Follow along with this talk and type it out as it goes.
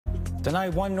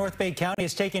Tonight, one North Bay County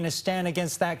is taking a stand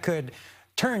against that could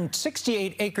turn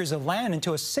 68 acres of land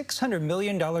into a $600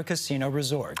 million casino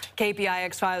resort. KPIX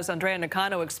 5's Andrea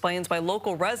Nakano explains why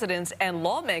local residents and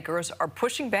lawmakers are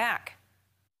pushing back.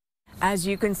 As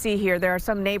you can see here, there are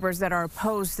some neighbors that are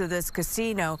opposed to this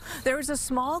casino. There is a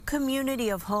small community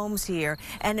of homes here,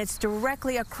 and it's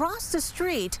directly across the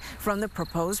street from the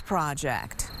proposed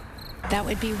project. That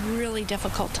would be really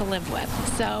difficult to live with.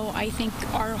 So I think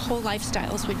our whole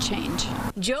lifestyles would change.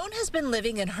 Joan has been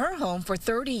living in her home for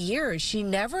 30 years. She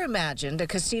never imagined a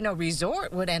casino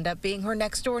resort would end up being her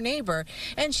next door neighbor,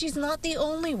 and she's not the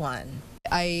only one.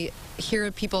 I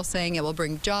hear people saying it will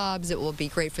bring jobs, it will be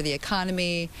great for the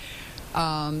economy.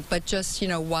 But just,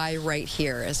 why right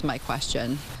here is my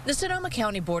question. The Sonoma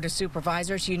County Board of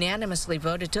Supervisors unanimously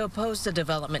voted to oppose the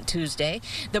development Tuesday.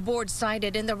 The board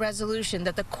cited in the resolution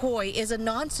that the Khoi is a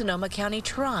non-Sonoma County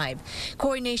tribe.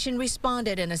 Khoi Nation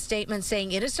responded in a statement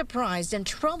saying it is surprised and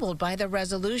troubled by the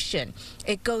resolution.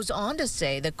 It goes on to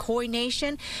say the Khoi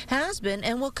Nation has been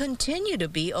and will continue to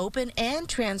be open and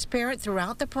transparent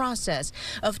throughout the process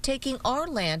of taking our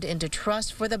land into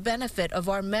trust for the benefit of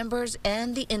our members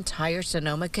and the entire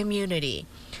Sonoma community.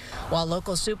 While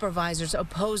local supervisors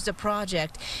oppose the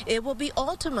project, it will be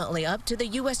ultimately up to the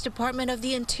U.S. Department of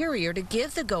the Interior to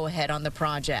give the go-ahead on the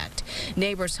project.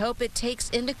 Neighbors hope it takes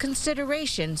into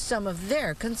consideration some of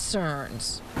their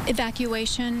concerns.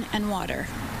 Evacuation and water,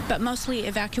 but mostly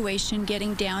evacuation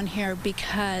getting down here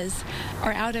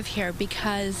or out of here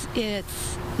because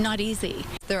it's not easy.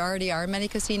 There already are many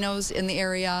casinos in the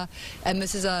area, and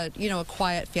this is a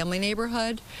quiet family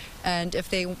neighborhood. And if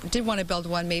they did want to build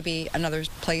one, maybe another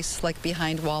place like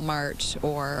behind Walmart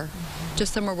or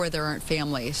just somewhere where there aren't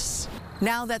families.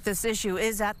 Now that this issue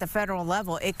is at the federal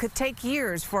level, it could take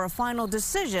years for a final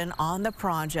decision on the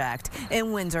project.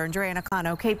 In Windsor, Andrea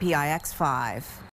Nakano, KPIX 5.